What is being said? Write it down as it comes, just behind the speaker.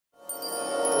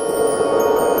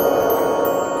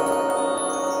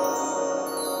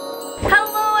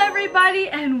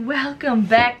everybody, and welcome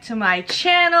back to my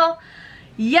channel.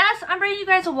 Yes, I'm bringing you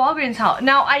guys a Walgreens haul.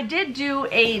 Now, I did do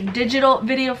a digital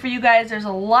video for you guys. There's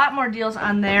a lot more deals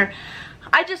on there.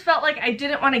 I just felt like I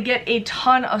didn't want to get a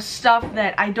ton of stuff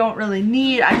that I don't really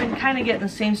need. I've been kind of getting the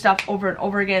same stuff over and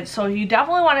over again, so you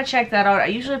definitely want to check that out. I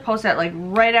usually post that like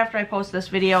right after I post this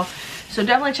video, so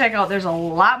definitely check out. There's a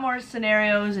lot more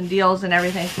scenarios and deals and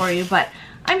everything for you, but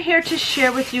I'm here to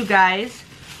share with you guys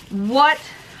what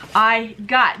I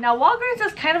got. Now, Walgreens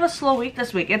is kind of a slow week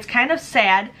this week. It's kind of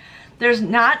sad. There's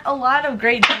not a lot of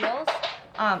great deals.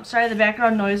 Sorry, the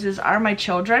background noises are my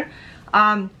children.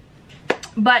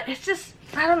 But it's just,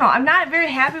 I don't know. I'm not very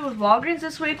happy with Walgreens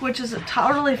this week, which is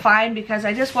totally fine because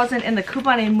I just wasn't in the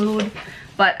couponing mood.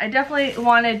 But I definitely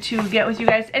wanted to get with you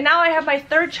guys. And now I have my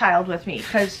third child with me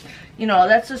because, you know,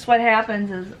 that's just what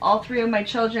happens is all three of my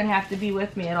children have to be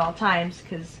with me at all times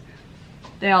because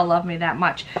they all love me that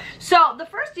much. So the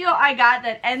first deal I got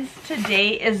that ends today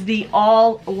is the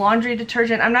all laundry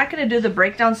detergent. I'm not going to do the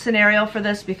breakdown scenario for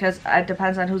this because it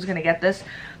depends on who's going to get this.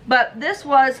 But this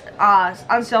was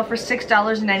on sale for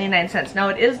 $6.99. Now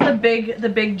it is the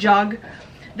big jug.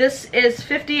 This is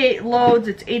 58 loads.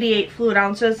 It's 88 fluid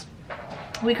ounces.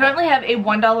 We currently have a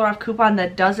 $1 off coupon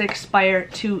that does expire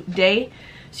today.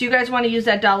 So you guys want to use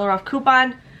that $1 off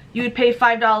coupon. You would pay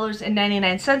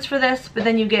 $5.99 for this, but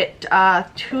then you get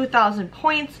 2,000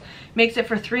 points, makes it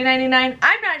for $3.99.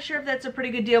 I'm not sure if that's a pretty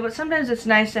good deal, but sometimes it's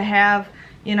nice to have,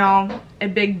 you know, a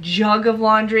big jug of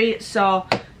laundry. So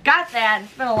got that.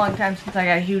 It's been a long time since I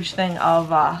got a huge thing of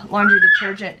laundry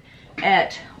detergent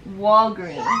at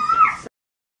Walgreens.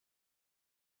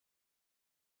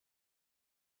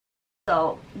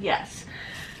 So yes.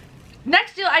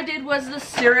 Next deal I did was the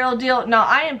cereal deal. Now,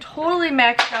 I am totally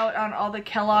maxed out on all the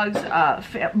Kellogg's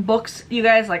books, you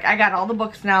guys. Like, I got all the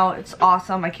books now. It's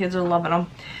awesome. My kids are loving them.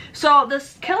 So,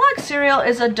 this Kellogg's cereal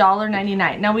is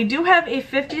 $1.99. Now, we do have a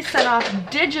 50-cent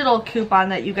off digital coupon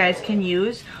that you guys can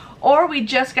use. Or we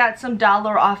just got some $1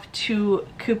 off 2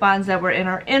 coupons that were in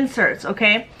our inserts,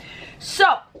 okay?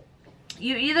 So,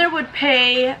 you either would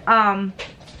pay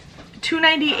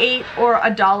 $2.98 or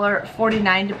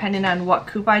 $1.49 depending on what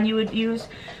coupon you would use.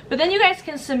 But then you guys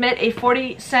can submit a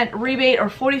 40-cent rebate or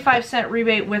 45-cent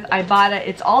rebate with Ibotta.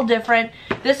 It's all different.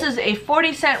 This is a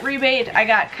 40-cent rebate. I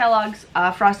got Kellogg's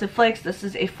Frosted Flakes. This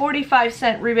is a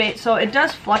 45-cent rebate, so it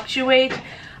does fluctuate.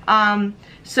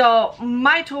 So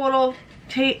my total,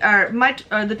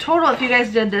 the total if you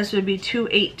guys did this would be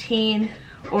 $2.18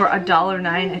 or $1.09.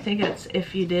 I think it's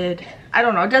if you did. I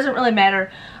don't know. It doesn't really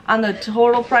matter on the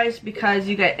total price because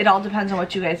you get, it all depends on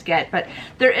what you guys get. But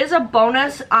there is a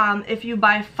bonus. If you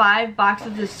buy 5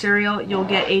 boxes of cereal, you'll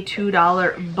get a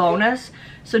 $2 bonus.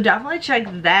 So definitely check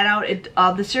that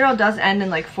out. The cereal does end in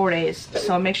like 4 days.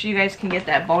 So make sure you guys can get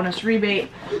that bonus rebate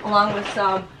along with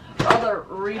some other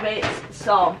rebates.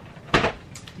 So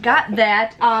got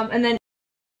that. And then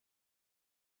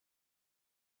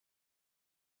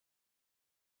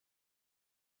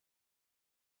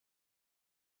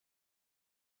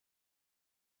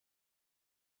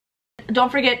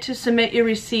don't forget to submit your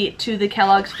receipt to the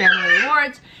Kellogg's Family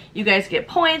Rewards. You guys get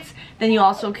points. Then you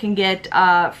also can get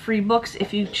free books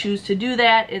if you choose to do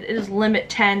that. It is limit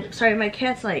 10. Sorry, my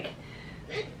cat's like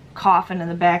coughing in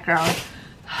the background.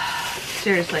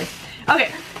 Seriously.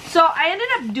 Okay, so I ended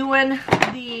up doing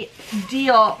the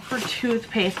deal for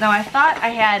toothpaste. Now I thought I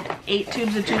had 8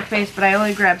 tubes of toothpaste, but I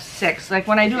only grabbed 6. Like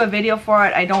when I do a video for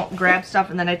it, I don't grab stuff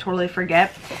and then I totally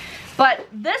forget. But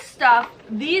this stuff,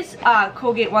 these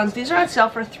Colgate ones, these are on sale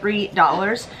for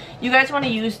 $3. You guys want to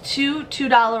use 2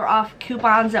 $2 off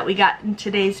coupons that we got in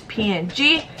today's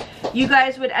P&G. You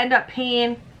guys would end up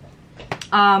paying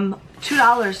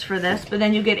 $2 for this, but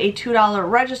then you get a $2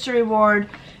 register reward,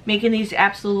 making these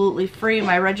absolutely free.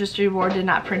 My register reward did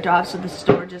not print off, so the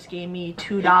store just gave me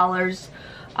 $2.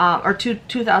 Or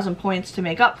 2,000 points to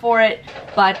make up for it,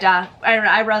 but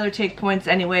I'd rather take points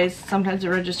anyways. Sometimes the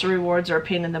register rewards are a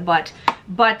pain in the butt,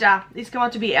 but these come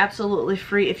out to be absolutely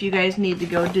free if you guys need to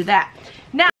go do that.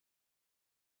 Now,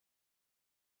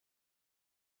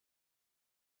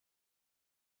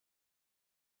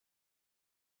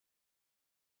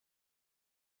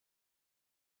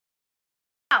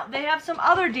 they have some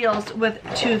other deals with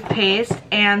toothpaste,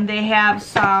 and they have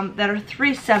some that are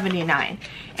 $3.79.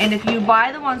 And if you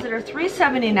buy the ones that are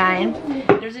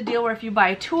 $3.79, there's a deal where if you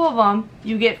buy 2 of them,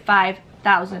 you get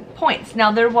 5,000 points.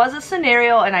 Now, there was a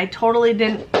scenario, and I totally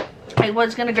didn't I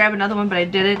was gonna grab another one, but I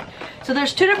didn't. So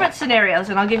there's two different scenarios,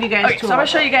 and I'll give you guys two. So I'm gonna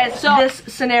show you guys this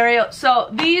scenario. So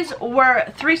these were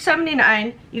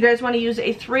 $3.79. You guys want to use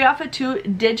a 3 off of 2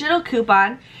 digital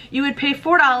coupon. You would pay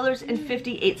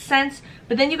 $4.58,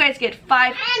 but then you guys get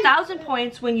 5,000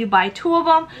 points when you buy 2 of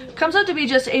them. Comes out to be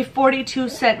just a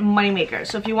 42-cent moneymaker.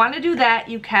 So if you want to do that,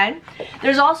 you can.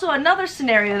 There's also another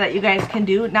scenario that you guys can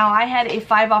do. Now I had a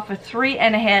 5 off of 3,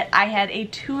 and I had a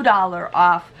 $2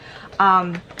 off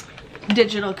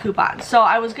digital coupon. So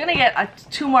I was gonna get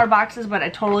 2 more boxes, but I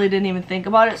totally didn't even think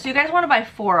about it. So you guys want to buy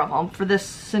 4 of them for this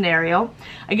scenario.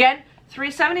 Again,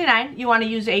 $3.79. You want to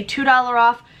use a $2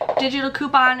 off digital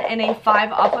coupon and a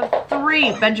 5 off of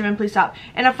 3. Benjamin, please stop.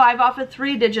 And a 5 off of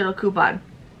 3 digital coupon.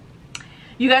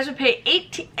 You guys would pay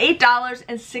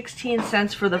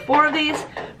 $8.16 for the 4 of these,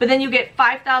 but then you get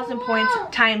 5,000 points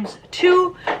times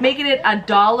 2, making it a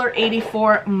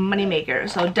 $1.84 moneymaker.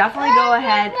 So definitely go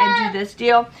ahead and do this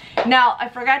deal. Now, I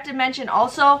forgot to mention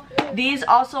also, these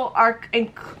also are,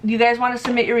 you guys want to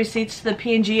submit your receipts to the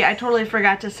P&G. I totally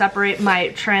forgot to separate my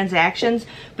transactions,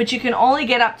 but you can only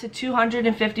get up to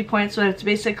 250 points, so it's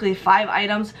basically 5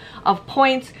 items of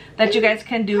points that you guys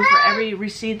can do for every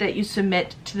receipt that you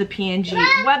submit to the P&G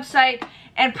website.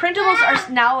 And printables are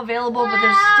now available, but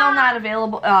they're still not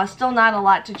available, still not a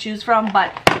lot to choose from,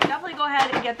 but definitely go ahead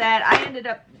and get that. I ended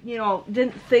up, you know,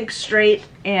 didn't think straight,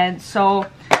 and so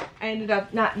I ended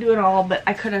up not doing all, but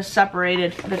I could have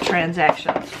separated the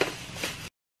transactions.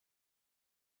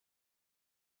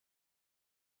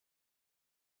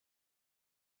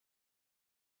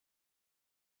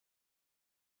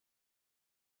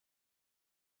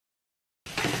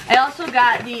 I also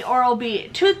got the Oral-B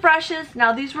toothbrushes.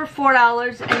 Now these were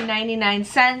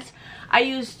 $4.99. I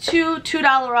used two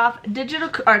 $2 off digital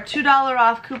or $2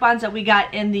 off coupons that we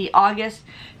got in the August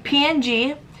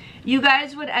P&G. You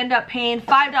guys would end up paying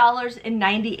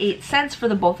 $5.98 for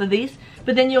the both of these,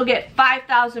 but then you'll get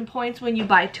 5,000 points when you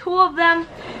buy 2 of them,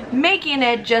 making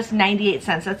it just 98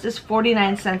 cents. That's just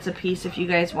 49 cents a piece if you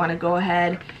guys want to go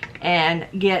ahead and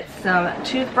get some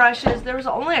toothbrushes. There was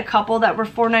only a couple that were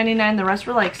 $4.99. The rest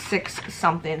were like $6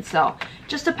 something. So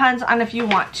just depends on if you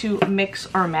want to mix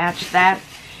or match that.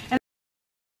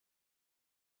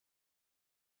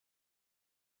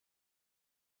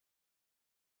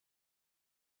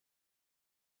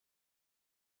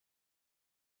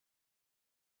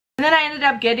 And then I ended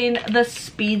up getting the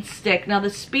Speed Stick. Now the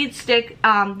Speed Stick,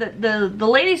 the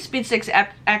Ladies Speed Stick's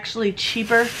actually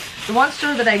cheaper. The one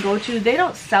store that I go to, they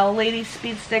don't sell Ladies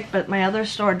Speed Stick, but my other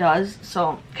store does,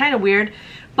 so kind of weird.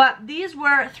 But these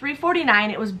were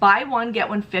 $3.49. It was buy one, get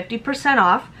one 50%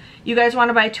 off. You guys want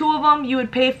to buy 2 of them, you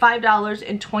would pay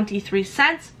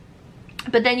 $5.23.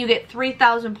 But then you get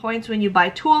 3,000 points when you buy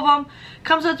 2 of them.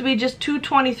 Comes out to be just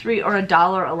 $2.23 or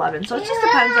 $1.11. So it just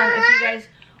depends on if you guys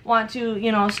want to,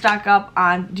 you know, stock up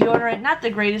on deodorant. Not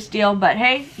the greatest deal, but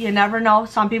hey, you never know.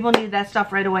 Some people need that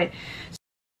stuff right away.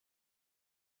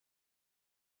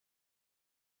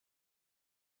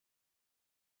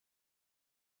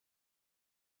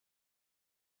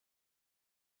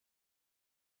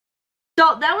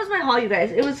 So that was my haul, you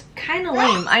guys. It was kind of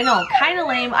lame. I know, kind of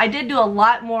lame. I did do a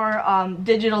lot more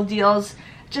digital deals.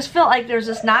 Just felt like there's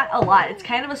just not a lot. It's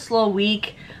kind of a slow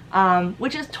week.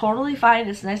 Which is totally fine.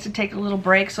 It's nice to take a little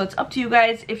break, so it's up to you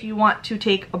guys if you want to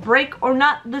take a break or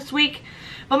not this week.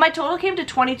 But my total came to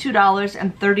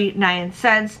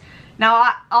 $22.39.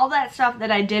 Now all that stuff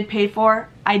that I did pay for,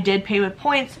 I did pay with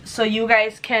points, so you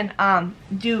guys can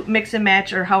do mix and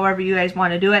match or however you guys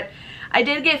want to do it. I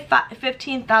did get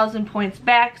 15,000 points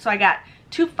back, so I got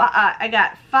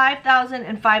 5,000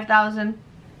 and 5,000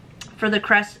 for the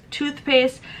Crest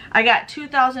toothpaste. I got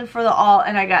 2,000 for the All,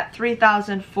 and I got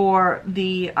 3,000 for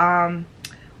the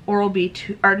Oral-B,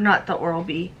 or not the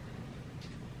Oral-B.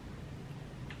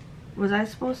 Was I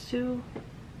supposed to?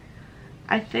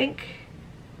 I think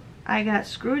I got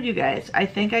screwed, you guys. I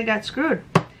think I got screwed.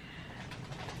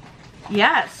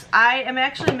 Yes, I am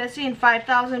actually missing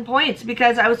 5,000 points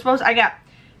because I got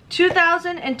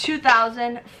 2,000 and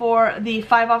 2,000 for the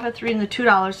 5 off of 3 and the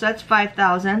 $2, so that's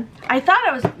 5,000. I thought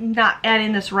I was not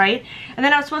adding this right, and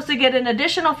then I was supposed to get an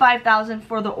additional 5,000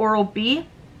 for the Oral-B,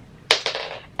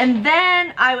 and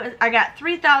then I got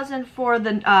 3,000 for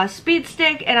the Speed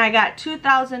Stick, and I got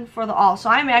 2,000 for the All, so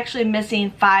I'm actually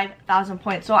missing 5,000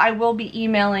 points. So I will be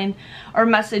emailing or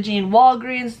messaging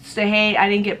Walgreens to say, hey, I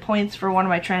didn't get points for one of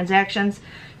my transactions.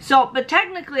 So, but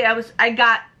technically I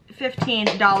got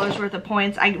 $15 worth of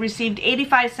points. I received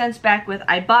 85 cents back with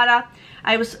Ibotta.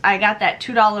 I got that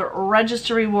 $2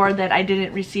 register reward that I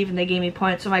didn't receive, and they gave me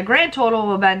points. So my grand total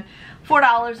would have been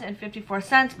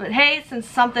 $4.54. But hey, since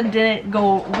something didn't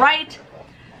go right,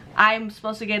 I'm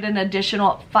supposed to get an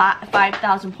additional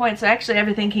 5,000 points. So actually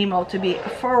everything came out to be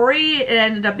free. It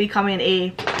ended up becoming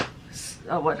a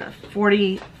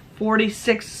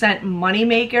 46-cent money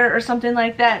maker or something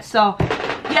like that. So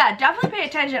yeah, definitely pay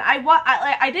attention.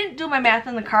 I didn't do my math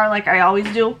in the car like I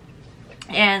always do,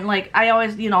 and like I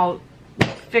always, you know,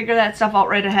 figure that stuff out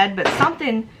right ahead, but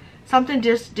something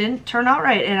just didn't turn out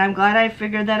right, and I'm glad I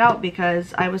figured that out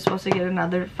because I was supposed to get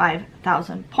another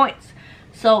 5,000 points.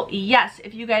 So yes,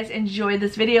 if you guys enjoyed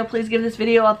this video, please give this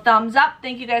video a thumbs up.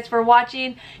 Thank you guys for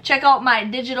watching. Check out my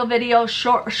digital video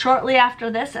shortly after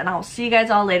this, and I'll see you guys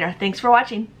all later. Thanks for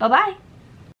watching. Bye bye.